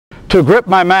To grip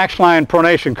my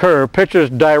Maxline-Pronation-Curve, pitchers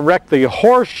direct the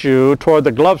horseshoe toward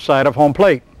the glove side of home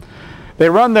plate. They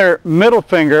run their middle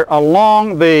finger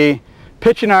along the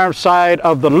pitching arm side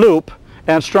of the loop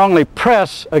and strongly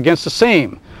press against the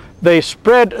seam. They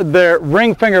spread their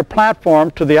ring finger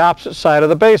platform to the opposite side of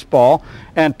the baseball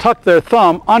and tuck their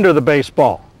thumb under the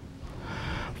baseball.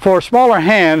 For smaller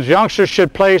hands, youngsters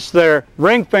should place their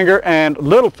ring finger and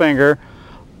little finger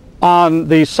on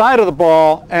the side of the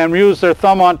ball and use their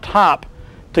thumb on top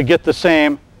to get the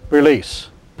same release.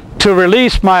 To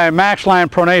release my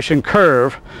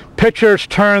Maxline-Pronation-Curve, pitchers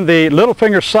turn the little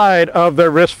finger side of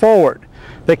their wrist forward.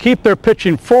 They keep their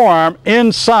pitching forearm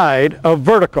inside of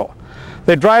vertical.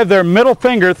 They drive their middle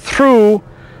finger through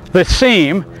the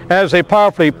seam as they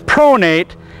powerfully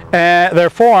pronate their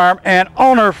forearm and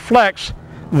ulnar flex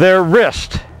their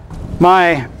wrist.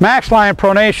 My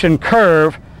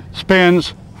Maxline-Pronation-Curve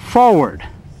spins forward.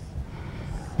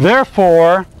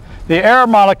 Therefore, the air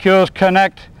molecules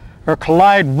connect or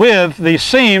collide with the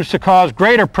seams to cause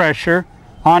greater pressure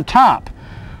on top.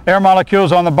 Air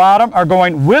molecules on the bottom are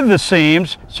going with the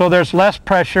seams, so there's less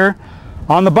pressure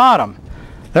on the bottom.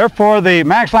 Therefore, the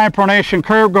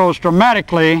Maxline-Pronation-Curve goes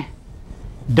dramatically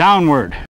downward.